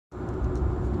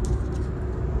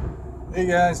Hey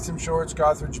guys, Tim Shorts,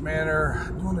 Gothridge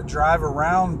Manor, doing a drive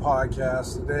around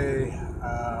podcast today.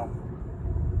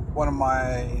 One of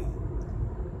my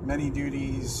many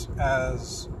duties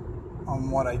as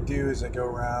on what I do is I go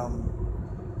around,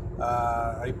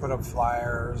 I put up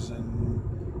flyers and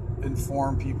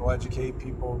inform people, educate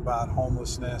people about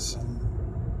homelessness,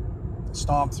 and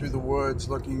stomp through the woods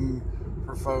looking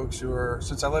for folks who are,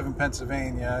 since I live in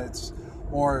Pennsylvania, it's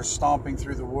more stomping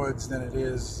through the woods than it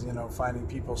is, finding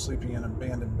people sleeping in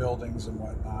abandoned buildings and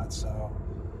whatnot. So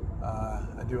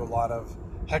I do a lot of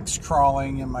hex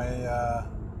crawling in my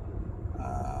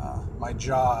my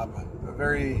job, a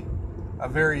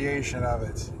variation of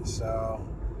it. So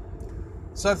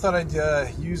I thought I'd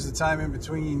use the time in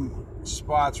between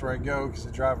spots where I go, because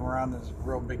I drive around this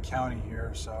real big county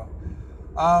here. So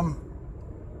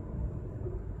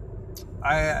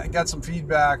I got some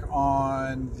feedback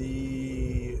on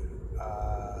the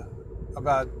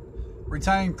about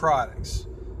retiring products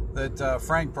that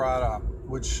Frank brought up,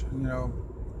 which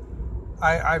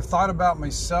I've thought about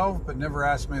myself, but never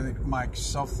asked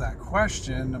myself that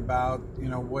question about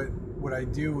what would I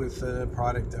do with the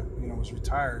product that was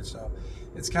retired. So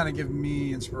it's kind of given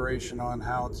me inspiration on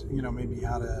how to maybe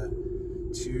how to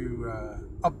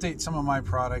update some of my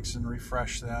products and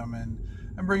refresh them and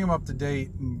bring them up to date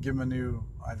and give them a new,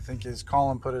 I think as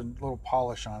Colin put, a little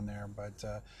polish on there. But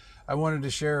I wanted to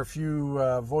share a few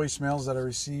voicemails that I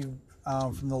received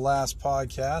from the last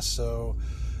podcast. So,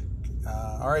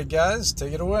 all right, guys,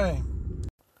 take it away.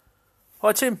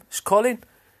 Hi, Tim. It's Colin.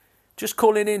 Just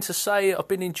calling in to say I've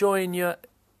been enjoying your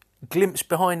glimpse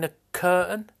behind the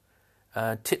curtain,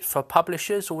 tips for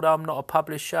publishers. Although I'm not a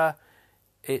publisher,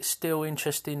 it's still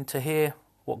interesting to hear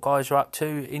what guys are up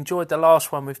to. Enjoyed the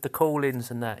last one with the call-ins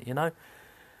and that,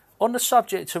 On the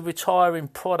subject of retiring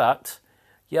product,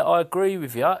 yeah, I agree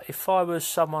with you. If I was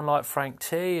someone like Frank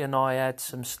T and I had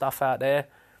some stuff out there,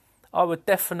 I would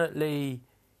definitely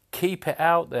keep it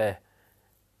out there.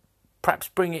 Perhaps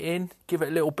bring it in, give it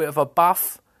a little bit of a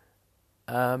buff.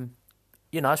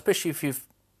 Especially if you've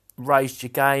raised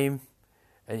your game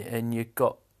and you've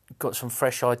got some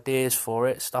fresh ideas for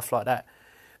it, stuff like that.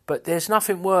 But there's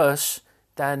nothing worse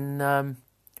than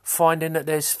finding that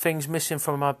there's things missing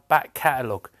from a back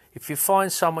catalogue. If you find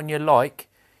someone you like,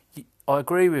 I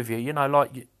agree with you,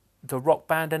 like the rock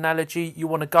band analogy, you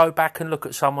want to go back and look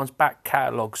at someone's back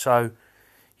catalogue. So,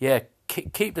 yeah,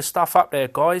 keep the stuff up there,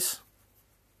 guys.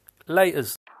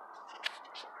 Laters.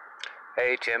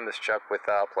 Hey, Tim, this is Chuck with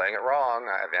Playing It Wrong.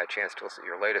 I haven't had a chance to listen to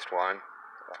your latest one,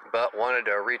 but wanted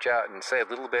to reach out and say a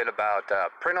little bit about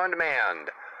print on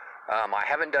demand. I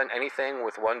haven't done anything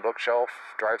with One Bookshelf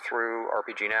drive-through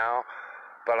RPG Now,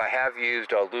 but I have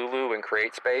used Lulu and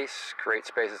CreateSpace.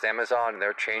 CreateSpace is Amazon, and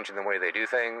they're changing the way they do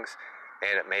things,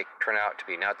 and it may turn out to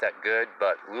be not that good,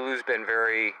 but Lulu's been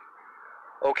very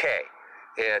okay.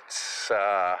 It's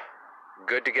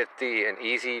good to get and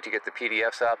easy to get the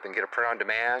PDFs up and get a print on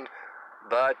demand,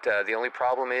 but the only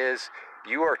problem is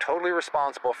you are totally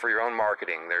responsible for your own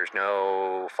marketing. There's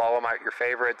no follow your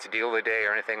favorites, deal of the day,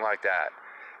 or anything like that.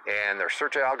 And their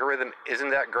search algorithm isn't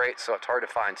that great, so it's hard to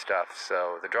find stuff.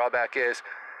 So the drawback is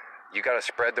you got to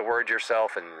spread the word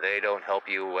yourself, and they don't help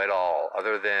you at all,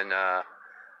 other than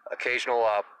occasional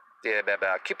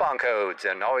coupon codes,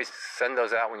 and always send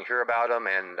those out when you hear about them,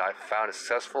 and I've found it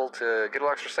successful to get a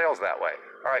little extra sales that way.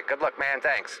 All right, good luck, man.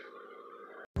 Thanks.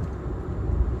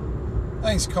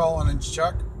 Thanks, Colin and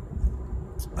Chuck.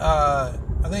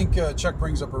 I think Chuck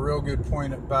brings up a real good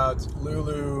point about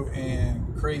Lulu and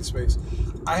CreateSpace.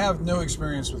 I have no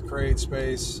experience with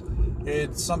CreateSpace.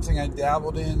 It's something I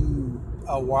dabbled in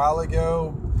a while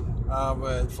ago,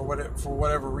 but for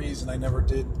whatever reason, I never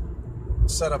did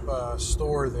set up a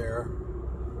store there.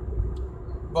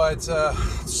 But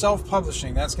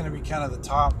self-publishing, that's going to be kind of the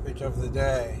topic of the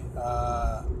day.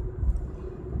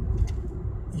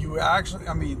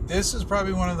 This is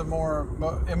probably one of the more,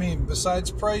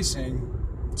 besides pricing,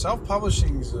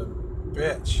 self-publishing is a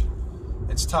bitch.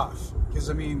 It's tough because,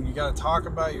 you got to talk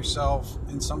about yourself,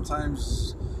 and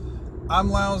sometimes I'm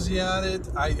lousy at it.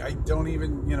 I don't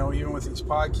even, even with these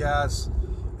podcasts,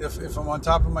 if I'm on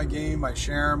top of my game, I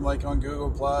share them like on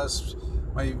Google Plus.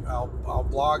 I'll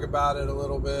blog about it a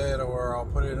little bit, or I'll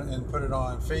put it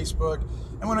on Facebook.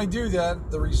 And when I do that,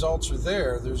 the results are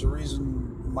there. There's a reason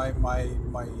my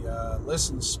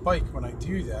listens spike when I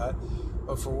do that.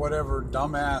 But for whatever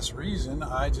dumbass reason,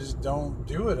 I just don't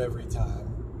do it every time.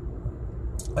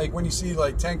 Like when you see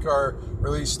like Tenkar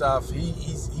release stuff, he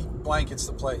blankets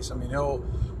the place. He'll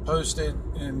post it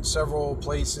in several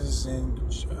places in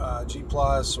G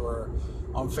Plus or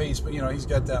on Facebook. He's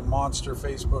got that monster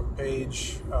Facebook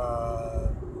page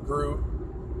group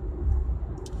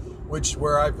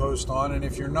where I post on. And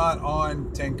if you're not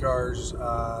on Tenkar's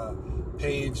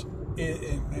page,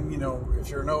 and you know, if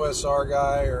you're an OSR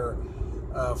guy or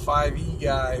a 5E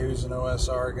guy who's an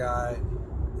OSR guy,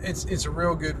 it's a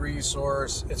real good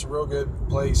resource. It's a real good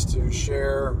place to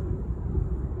share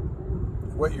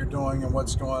what you're doing and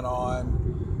what's going on.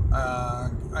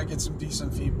 I get some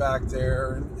decent feedback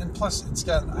there, and plus it's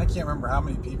got, I can't remember how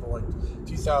many people, like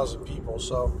 2,000 people,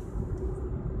 so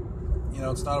you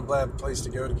know, it's not a bad place to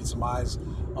go to get some eyes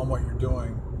on what you're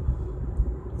doing.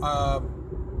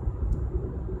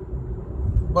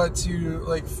 But to,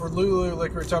 like, for Lulu,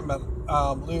 like we were talking about,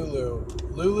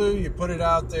 Lulu, you put it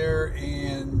out there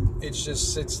and it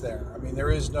just sits there. I mean,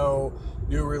 there is no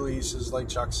new releases, like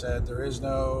Chuck said. There is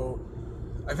no,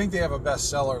 I think they have a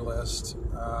bestseller list.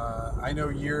 I know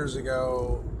years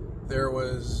ago there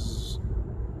was,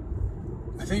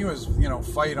 I think it was, you know,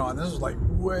 Fight On. This was like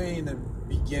way in the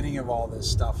beginning of all this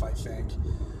stuff, I think.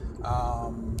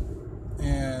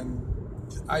 And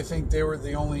I think they were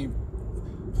the only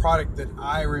product that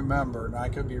I remember, and I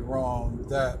could be wrong,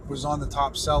 that was on the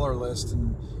top seller list.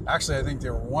 And actually I think they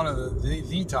were one of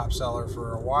the top seller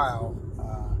for a while,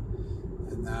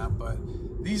 and that. But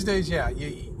these days, yeah,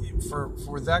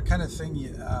 for that kind of thing,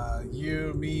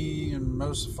 you, me, and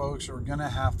most folks are gonna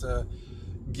have to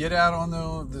get out on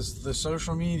the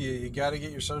social media. You got to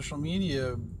get your social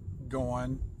media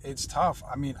going. It's tough.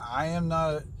 I mean, I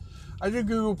do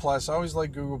Google Plus. I always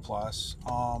like Google Plus.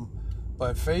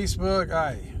 But Facebook,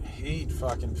 I hate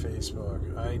fucking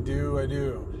Facebook. I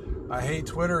do. I hate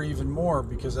Twitter even more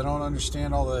because I don't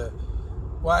understand all the,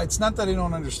 well, it's not that I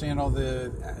don't understand all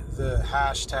the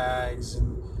hashtags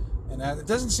and that. It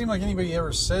doesn't seem like anybody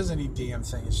ever says any damn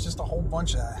thing. It's just a whole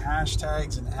bunch of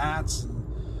hashtags and ats, and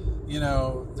you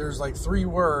know, there's like 3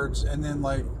 words and then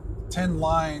like 10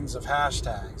 lines of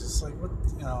hashtags. It's like, what,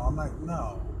 you know, I'm like,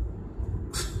 no.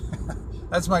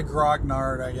 That's my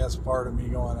grognard, I guess, part of me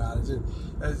going out.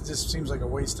 It just seems like a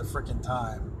waste of freaking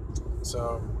time.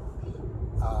 So,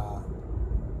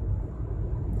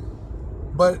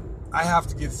 but I have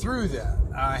to get through that.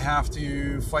 I have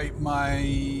to fight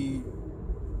my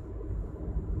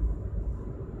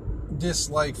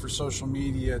dislike for social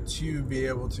media to be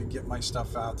able to get my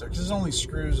stuff out there, because it only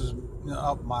screws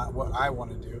up what I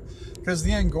want to do. Because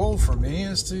the end goal for me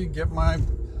is to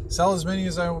sell as many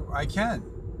as I can.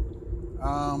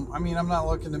 I mean, I'm not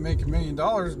looking to make $1 million,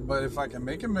 but if I can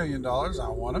make $1 million, I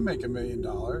want to make $1 million.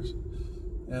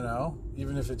 You know,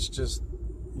 even if it's just,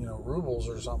 you know, rubles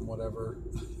or something, whatever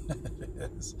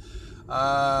it is.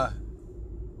 But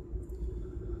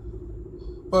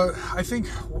I think,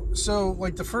 so,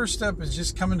 like, the first step is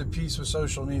just coming to peace with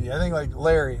social media. I think, like,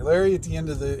 Larry at the end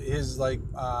of his, like,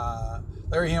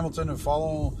 Larry Hamilton, and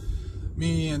Follow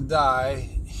Me and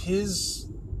Die, his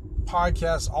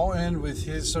podcasts all end with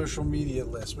his social media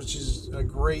list, which is a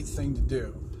great thing to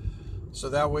do. So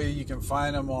that way you can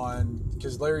find him on,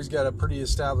 because Larry's got a pretty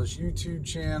established YouTube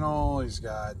channel. He's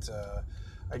got,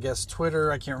 I guess,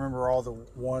 Twitter. I can't remember all the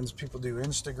ones people do.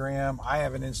 Instagram. I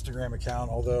have an Instagram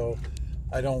account, although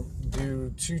I don't do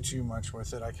too much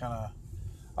with it. I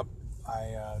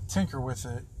tinker with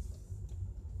it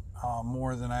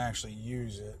more than I actually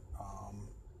use it.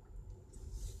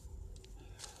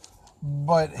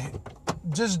 But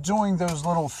just doing those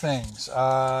little things,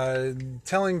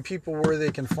 telling people where they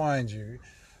can find you,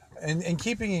 and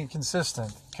keeping it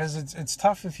consistent, because it's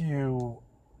tough if you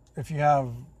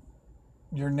have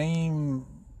your name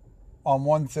on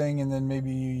one thing and then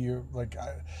maybe you're like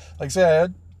say I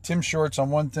had Tim Shorts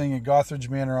on one thing and Gothridge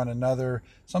Manor on another.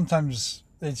 Sometimes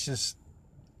it's just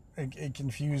it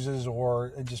confuses,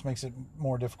 or it just makes it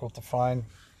more difficult to find.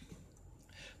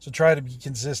 So try to be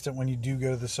consistent when you do go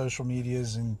to the social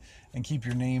medias, and keep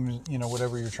your name, you know,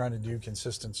 whatever you're trying to do,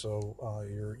 consistent, so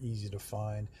you're easy to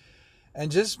find.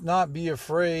 And just not be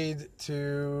afraid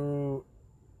to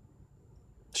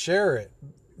share it.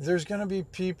 There's going to be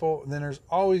people, then there's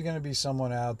always going to be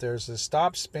someone out there that says,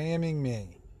 stop spamming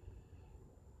me.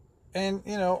 And,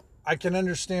 you know, I can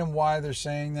understand why they're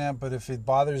saying that, but if it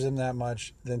bothers them that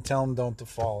much, then tell them don't to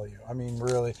follow you. I mean,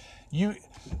 really,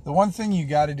 the one thing you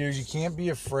got to do is you can't be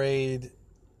afraid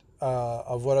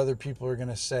of what other people are going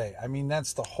to say. I mean,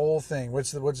 that's the whole thing.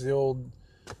 What's the old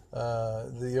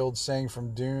saying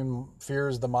from Dune? Fear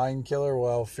is the mind killer.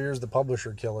 Well, fear is the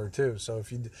publisher killer too. So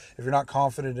if you're not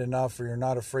confident enough, or you're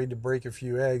not afraid to break a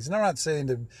few eggs, and I'm not saying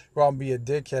to go out and be a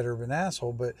dickhead or an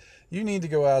asshole, but you need to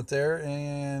go out there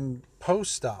and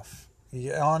post stuff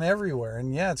on everywhere.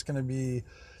 And yeah, it's going to be,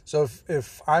 so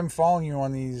if I'm following you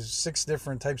on these 6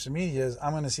 different types of medias,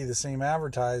 I'm going to see the same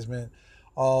advertisement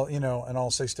in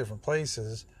all 6 different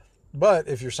places. But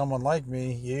if you're someone like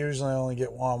me, you usually only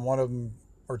get one of them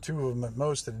or two of them at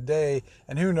most a day,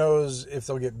 and who knows if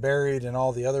they'll get buried in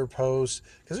all the other posts,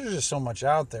 because there's just so much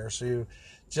out there. So you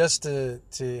just to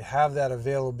have that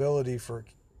availability for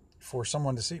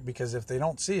someone to see, because if they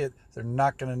don't see it, they're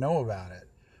not going to know about it,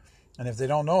 and if they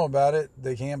don't know about it,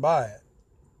 they can't buy it.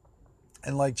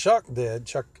 And like Chuck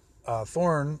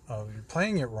Thorne of You're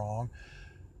Playing It Wrong,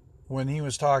 when he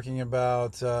was talking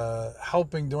about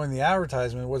helping doing the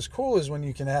advertisement, what's cool is when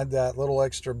you can add that little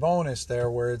extra bonus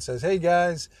there where it says, hey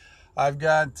guys, I've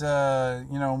got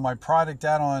my product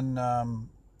out on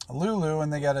Lulu,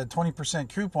 and they got a 20%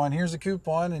 coupon. Here's a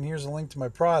coupon, and here's a link to my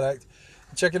product.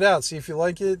 Check it out, see if you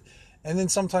like it. And then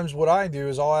sometimes what I do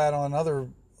is I'll add on other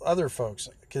folks,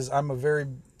 because I'm a very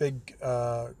big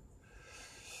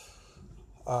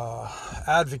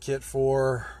advocate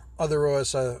for other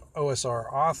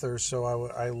OSR authors, so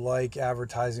I like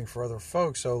advertising for other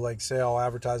folks. So like, say I'll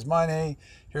advertise mine, hey,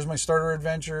 here's my starter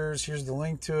adventures, here's the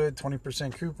link to it,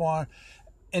 20% coupon.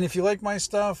 And if you like my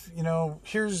stuff,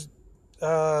 here's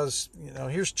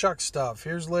Chuck's stuff,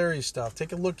 here's Larry's stuff,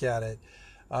 take a look at it.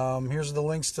 Here's the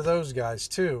links to those guys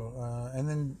too. And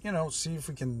then, see if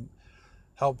we can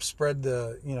help spread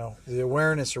the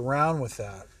awareness around with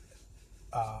that.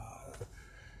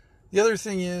 The other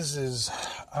thing is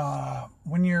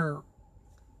when you're,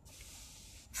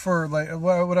 for like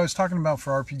what I was talking about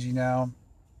for RPG Now,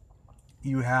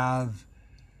 you have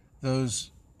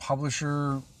those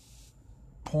publisher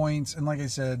points. And like I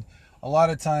said, a lot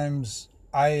of times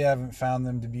I haven't found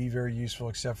them to be very useful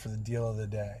except for the deal of the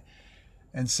day.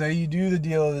 And say you do the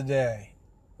deal of the day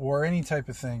or any type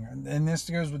of thing, and this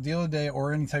goes with deal of the day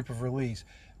or any type of release,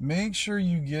 make sure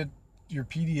you get your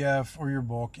PDF or your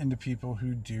book into people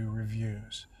who do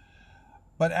reviews.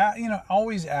 But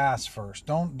always ask first.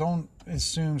 Don't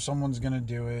assume someone's going to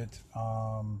do it.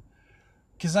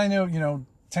 Because I know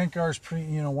Tenkar is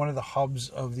pretty one of the hubs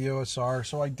of the OSR.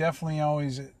 So I definitely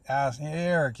always ask, hey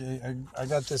Eric, I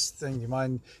got this thing. Do you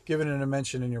mind giving it a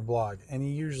mention in your blog? And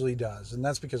he usually does. And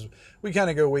that's because we kind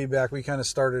of go way back. We kind of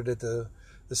started at the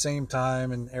same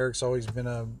time, and Eric's always been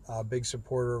a big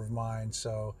supporter of mine.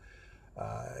 So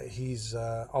he's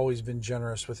always been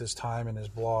generous with his time and his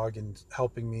blog and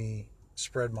helping me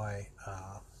spread my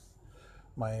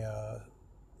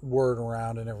word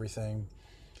around and everything.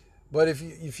 But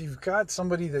if you've got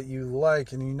somebody that you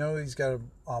like and he's got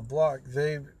a blog,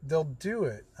 they'll do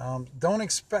it. Don't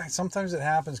expect. Sometimes it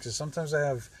happens, because sometimes I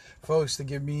have folks that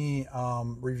give me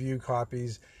review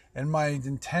copies, and my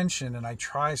intention, and I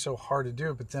try so hard to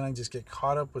do it, but then I just get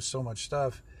caught up with so much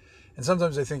stuff. And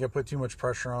sometimes I think I put too much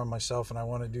pressure on myself, and I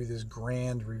want to do this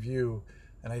grand review,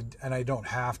 and I don't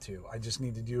have to. I just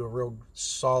need to do a real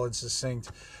solid,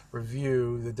 succinct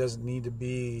review that doesn't need to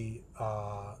be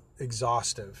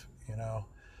exhaustive,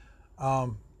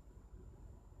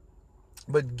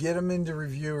 But get them into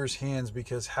reviewers' hands,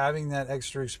 because having that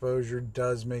extra exposure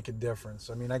does make a difference.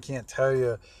 I mean, I can't tell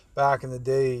you, back in the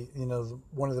day,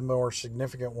 one of the more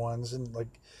significant ones, and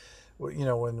like,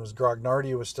 when it was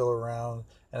Grognardia was still around,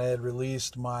 and I had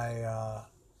released my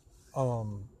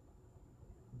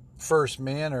first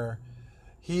Manor,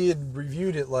 he had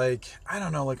reviewed it like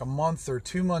a month or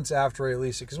 2 months after I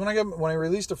released it. Because when I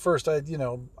released it first, I had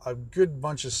a good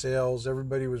bunch of sales.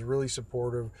 Everybody was really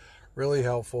supportive, really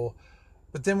helpful.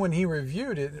 But then when he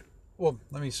reviewed it,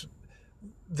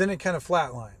 then it kind of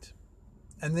flatlined.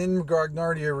 And then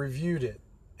Grognardia reviewed it.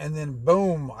 And then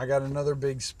boom, I got another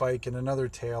big spike and another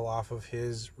tail off of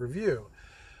his review.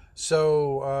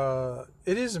 So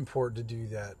it is important to do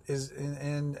that.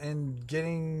 And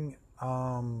getting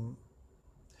one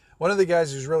of the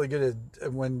guys who's really good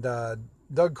at when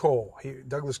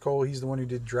Douglas Cole, he's the one who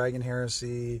did Dragon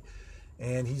Heresy,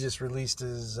 and he just released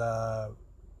his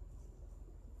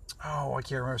I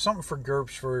can't remember, something for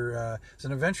GURPS, it's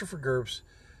an adventure for GURPS.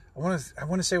 I want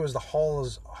to say it was the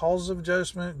Halls of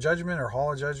Judgment or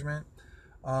Hall of Judgment.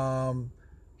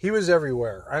 He was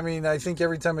everywhere. I mean, I think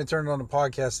every time I turned on a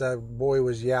podcast, that boy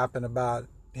was yapping about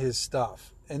his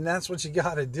stuff. And that's what you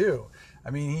got to do.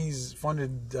 I mean, he's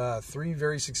funded 3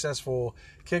 very successful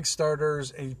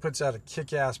Kickstarters, and he puts out a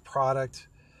kick-ass product.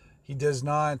 Doug does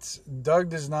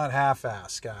not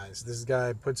half-ass, guys. This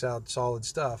guy puts out solid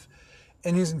stuff.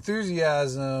 And his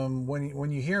enthusiasm,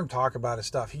 when you hear him talk about his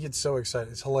stuff, he gets so excited.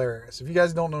 It's hilarious. If you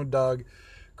guys don't know Doug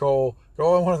Cole,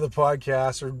 go on one of the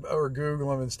podcasts or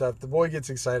Google him and stuff. The boy gets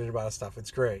excited about his stuff.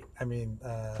 It's great. I mean,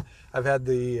 I've had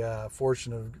the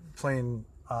fortune of playing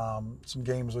some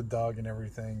games with Doug and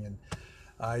everything. And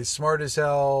he's smart as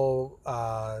hell,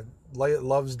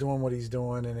 loves doing what he's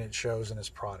doing, and it shows in his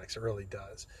products. It really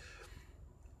does.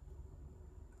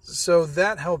 So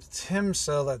that helped him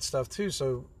sell that stuff too.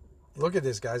 So look at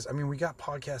this, guys. I mean, we got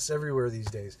podcasts everywhere these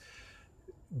days.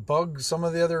 Bug some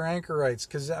of the other anchorites,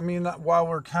 because I mean, while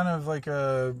we're kind of like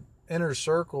a inner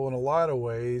circle in a lot of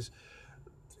ways,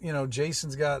 you know,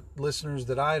 Jason's got listeners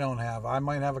that I don't have. I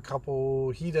might have a couple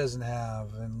he doesn't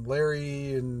have, and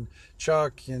Larry and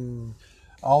Chuck and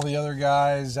all the other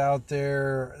guys out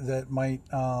there that might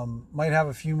have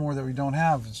a few more that we don't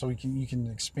have. So you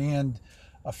can expand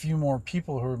a few more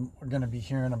people who are going to be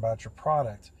hearing about your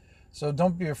product. So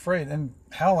don't be afraid. And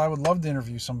hell, I would love to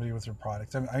interview somebody with your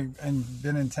product. I've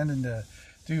been intending to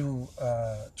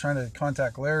trying to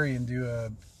contact Larry and do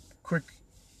a quick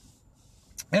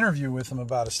interview with him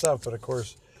about his stuff. But of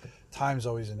course, time's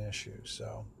always an issue.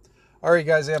 So, all right,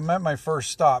 guys, I'm at my first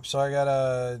stop. So I got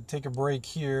to take a break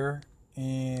here.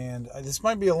 And this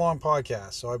might be a long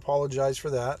podcast, so I apologize for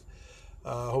that.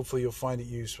 Hopefully you'll find it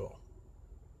useful.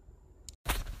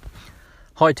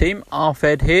 Hi team,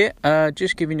 Arfed here.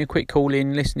 Just giving you a quick call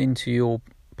in, listening to your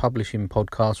publishing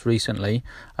podcast recently.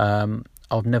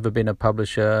 I've never been a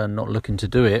publisher, not looking to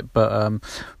do it, but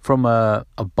from a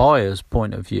buyer's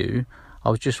point of view, I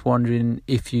was just wondering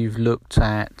if you've looked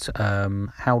at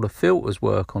how the filters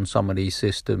work on some of these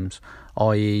systems,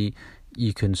 i.e.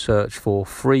 you can search for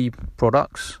free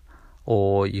products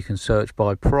or you can search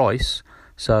by price.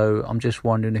 So I'm just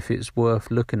wondering if it's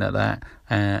worth looking at that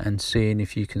and seeing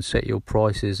if you can set your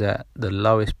prices at the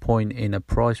lowest point in a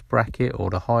price bracket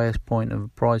or the highest point of a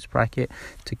price bracket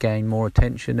to gain more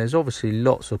attention. There's obviously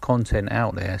lots of content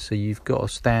out there, so you've got to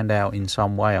stand out in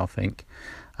some way, I think.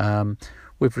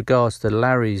 With regards to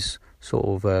Larry's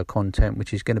sort of content,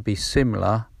 which is going to be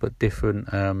similar but different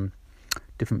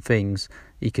things,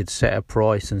 he could set a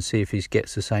price and see if he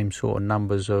gets the same sort of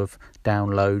numbers of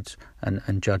downloads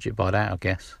and judge it by that, I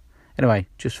guess. Anyway,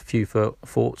 just a few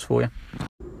thoughts for you.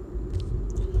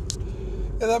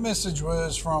 Yeah, that message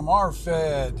was from our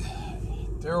Fed,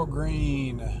 Daryl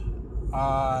Green,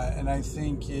 and I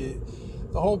think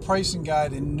the whole pricing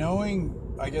guide and knowing,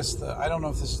 I guess, I don't know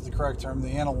if this is the correct term,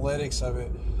 the analytics of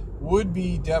it would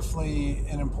be definitely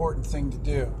an important thing to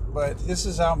do. But this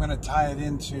is how I'm going to tie it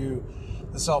into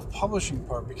the self-publishing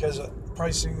part, because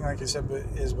pricing, like I said,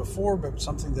 is before, but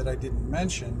something that I didn't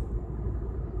mention,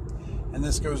 and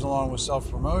this goes along with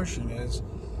self-promotion,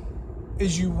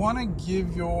 is you want to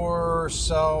give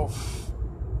yourself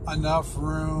enough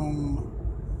room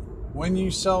when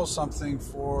you sell something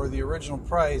for the original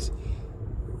price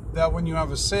that when you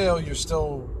have a sale, you're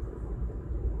still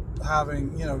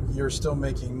having, you're still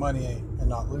making money and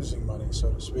not losing money,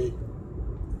 so to speak.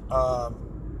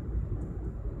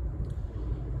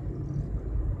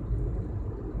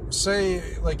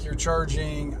 Say like you're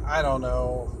charging, I don't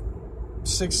know,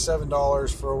 $6-7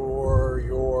 for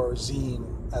your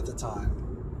zine at the time.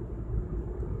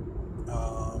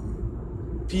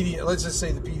 PDF. Let's just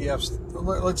say the PDFs.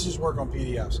 Let's just work on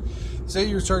PDFs. Say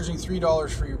you're charging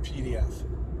 $3 for your PDF.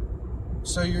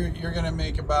 So you're going to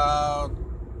make about,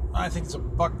 I think it's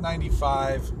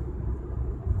 $1.95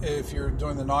 if you're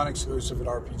doing the non-exclusive at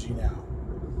RPG Now.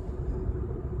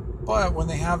 But when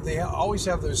they always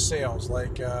have those sales,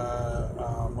 like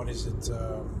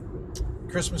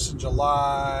Christmas in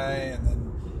July, and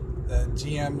then the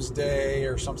GM's Day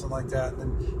or something like that.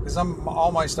 And because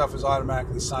all my stuff is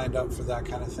automatically signed up for that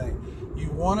kind of thing. You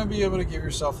want to be able to give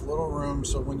yourself a little room,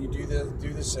 so when you do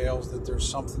the sales, that there's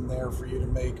something there for you to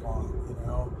make on,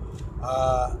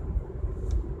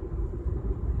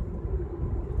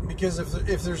 because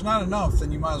if there's not enough,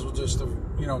 then you might as well just have,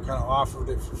 kind of offered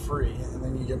it for free, and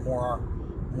then you get more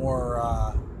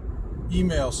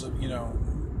emails, so,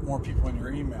 more people in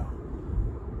your email.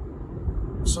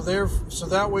 So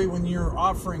that way, when you're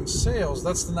offering sales,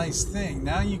 that's the nice thing.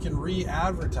 Now you can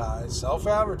re-advertise,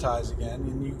 self-advertise again,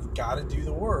 and you've got to do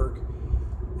the work.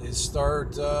 Is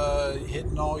start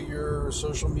hitting all your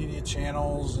social media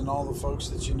channels and all the folks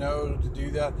that you know to do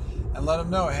that, and let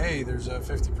them know, hey, there's a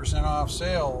 50% off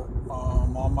sale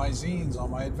on my zines,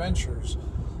 on my adventures.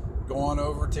 Go on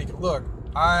over, take a look.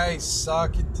 I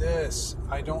suck at this.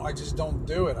 I just don't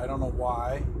do it. I don't know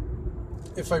why.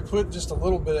 If I put just a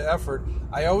little bit of effort,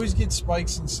 I always get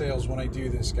spikes in sales when I do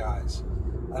this, guys,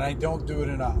 and I don't do it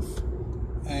enough.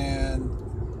 And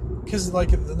because,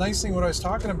 like, the nice thing, what I was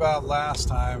talking about last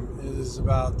time is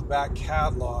about the back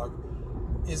catalog,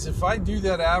 is if I do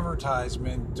that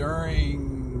advertisement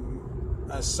during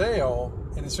a sale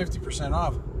and it's 50%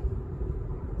 off,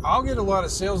 I'll get a lot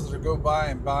of sales that go by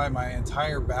and buy my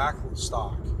entire back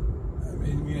stock. I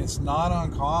mean, it's not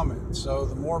uncommon. So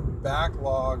the more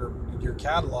backlog or your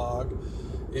catalog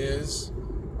is,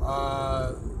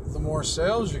 the more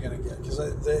sales you're going to get. Because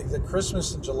the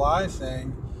Christmas and July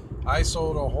thing I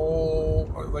sold a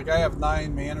whole, like I have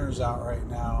 9 Manners out right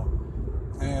now,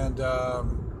 and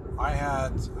I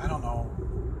had, I don't know,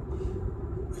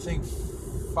 I think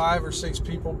 5 or 6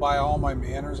 people buy all my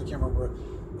Manners. I can't remember.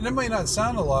 And it might not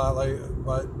sound a lot, like,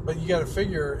 but you got to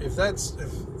figure if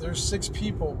there's 6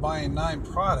 people buying 9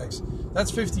 products,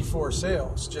 that's 54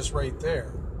 sales just right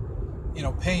there. You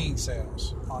know, paying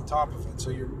sales on top of it. So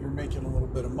you're making a little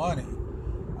bit of money.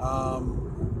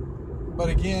 But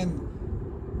again,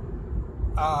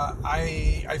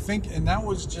 I think, and that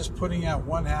was just putting out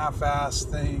one half-ass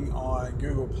thing on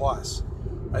Google Plus.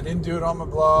 I didn't do it on my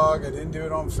blog. I didn't do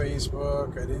it on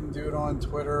Facebook. I didn't do it on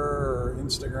Twitter or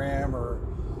Instagram or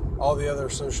all the other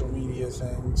social media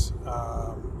things.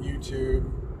 YouTube.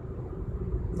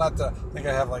 I think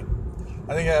I have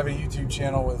a YouTube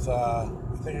channel with, I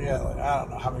think I got, I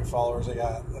don't know how many followers I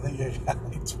got. I think I got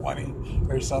like 20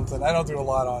 or something. I don't do a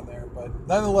lot on there, but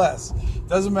nonetheless,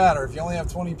 doesn't matter. If you only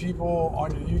have 20 people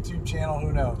on your YouTube channel,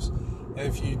 who knows?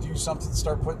 If you do something,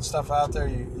 start putting stuff out there,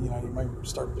 you might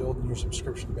start building your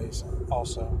subscription base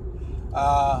also.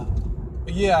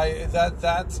 But yeah, that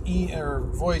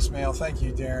voicemail, thank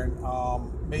you,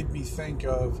 Darren, made me think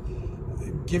of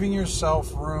giving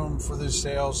yourself room for the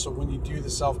sales. So when you do the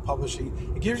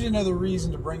self-publishing, it gives you another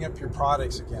reason to bring up your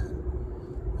products again.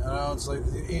 You know, it's like,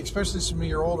 especially some of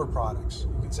your older products.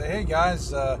 You can say, hey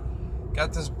guys,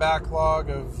 got this backlog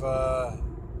of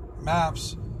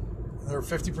maps. They're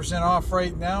 50% off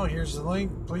right now. Here's the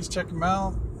link. Please check them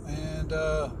out. And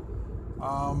I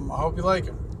hope you like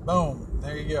them. Boom.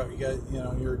 There you go. You got,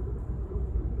 you're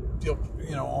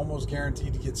almost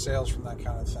guaranteed to get sales from that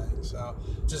kind of thing. So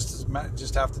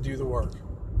just have to do the work.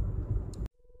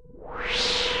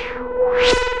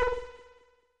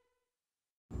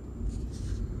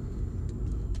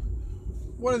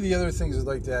 One of the other things I'd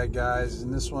like to add, guys,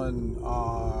 and this one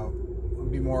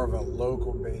would be more of a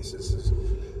local basis, is,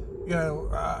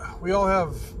 we all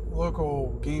have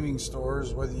local gaming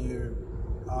stores, whether you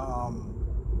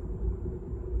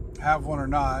have one or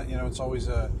not. It's always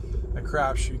a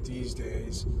crapshoot these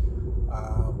days.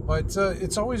 But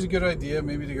it's always a good idea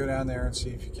maybe to go down there and see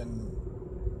if you can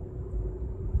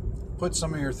put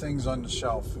some of your things on the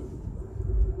shelf.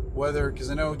 Because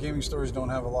I know gaming stores don't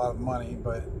have a lot of money,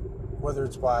 but whether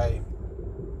it's by,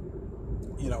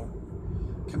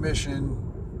 commission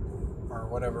or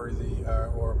whatever,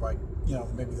 or by,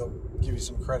 maybe they'll give you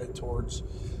some credit towards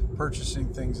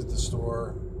purchasing things at the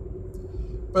store.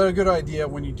 But a good idea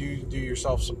when you do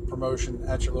yourself some promotion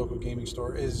at your local gaming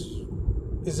store is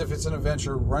if it's an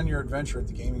adventure, run your adventure at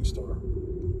the gaming store.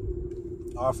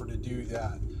 Offer to do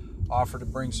that. Offer to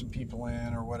bring some people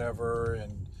in or whatever,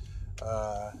 and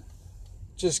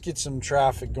just get some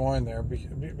traffic going there,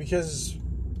 because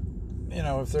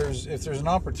if there's an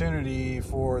opportunity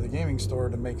for the gaming store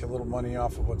to make a little money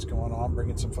off of what's going on,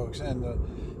 bringing some folks in,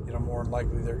 more than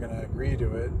likely they're going to agree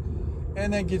to it,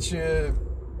 and that gets you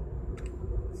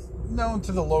known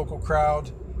to the local crowd.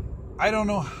 I don't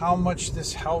know how much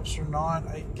this helps or not.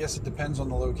 I guess it depends on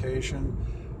the location.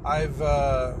 I've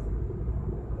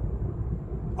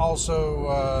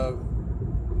also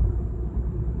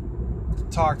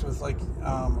talked with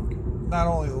not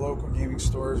only the local gaming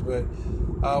stores, but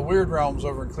Weird Realms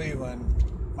over in Cleveland.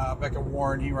 Becca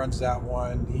Warren, he runs that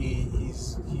one. He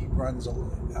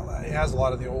has a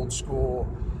lot of the old school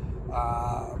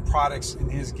products in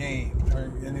his game,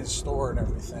 or in his store and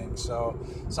everything. So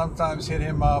sometimes hit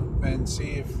him up and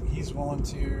see if he's willing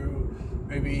to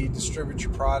maybe distribute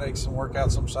your products and work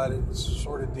out some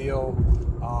sort of deal.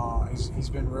 He's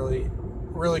been really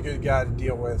good guy to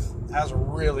deal with. Has a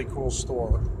really cool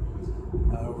store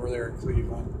over there in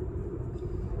Cleveland.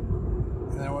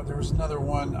 And then there was another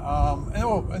one.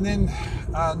 And then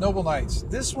Noble Knights.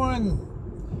 This one,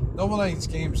 Noble Knights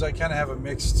games, I kind of have a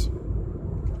mixed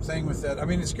thing with that. I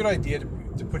mean, it's a good idea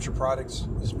to put your products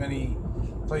as many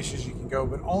places you can go,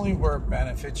 but only where it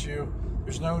benefits you.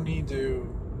 There's no need to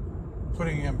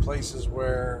putting in places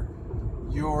where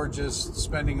you're just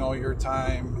spending all your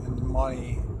time and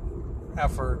money,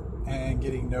 effort, and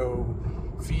getting no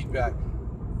feedback,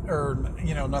 or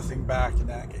nothing back in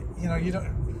that. You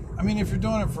don't. I mean, if you're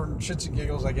doing it for shits and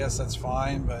giggles, I guess that's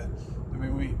fine. But I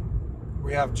mean,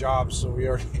 we have jobs, so we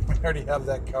already have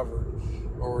that covered.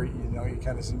 Or you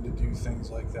kind of seem to do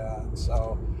things like that.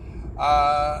 So,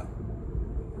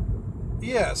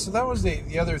 so that was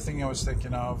the other thing I was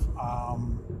thinking of.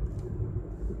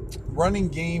 Running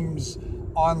games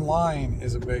online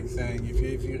is a big thing.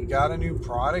 If you got a new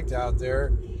product out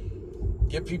there,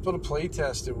 get people to play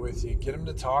test it with you. Get them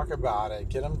to talk about it.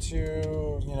 Get them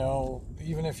to,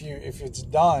 even if it's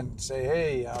done, say,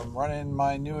 hey, I'm running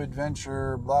my new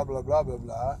adventure, blah blah blah blah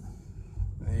blah.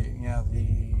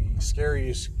 the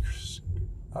scariest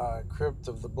crypt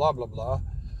of the blah blah blah,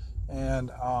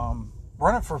 and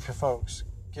run it for folks.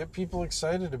 Get people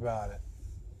excited about it.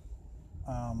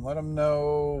 Let them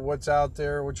know what's out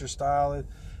there, what your style is,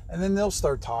 and then they'll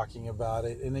start talking about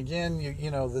it. And again,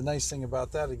 you know, the nice thing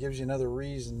about that, it gives you another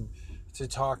reason to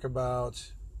talk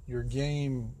about your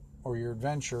game or your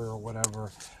adventure or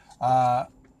whatever.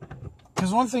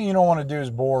 Because one thing you don't want to do is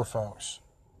bore folks,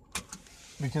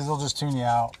 because they'll just tune you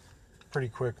out pretty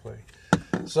quickly.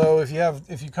 So if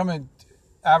you come in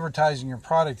advertising your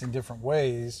product in different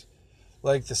ways,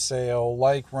 like the sale,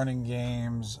 like running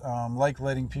games, like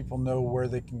letting people know where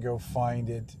they can go find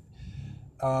it,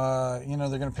 you know,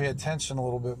 they're going to pay attention a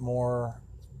little bit more,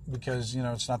 because, you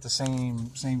know, it's not the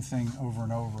same thing over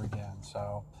and over again.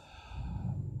 So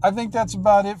I think that's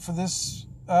about it for this,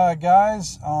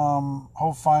 guys. Hope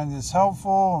you find this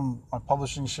helpful. And my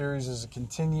publishing series as it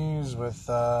continues with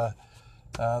the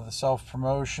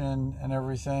self-promotion and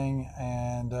everything.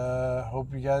 And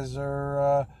hope you guys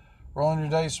are rolling your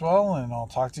dice well, and I'll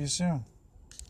talk to you soon.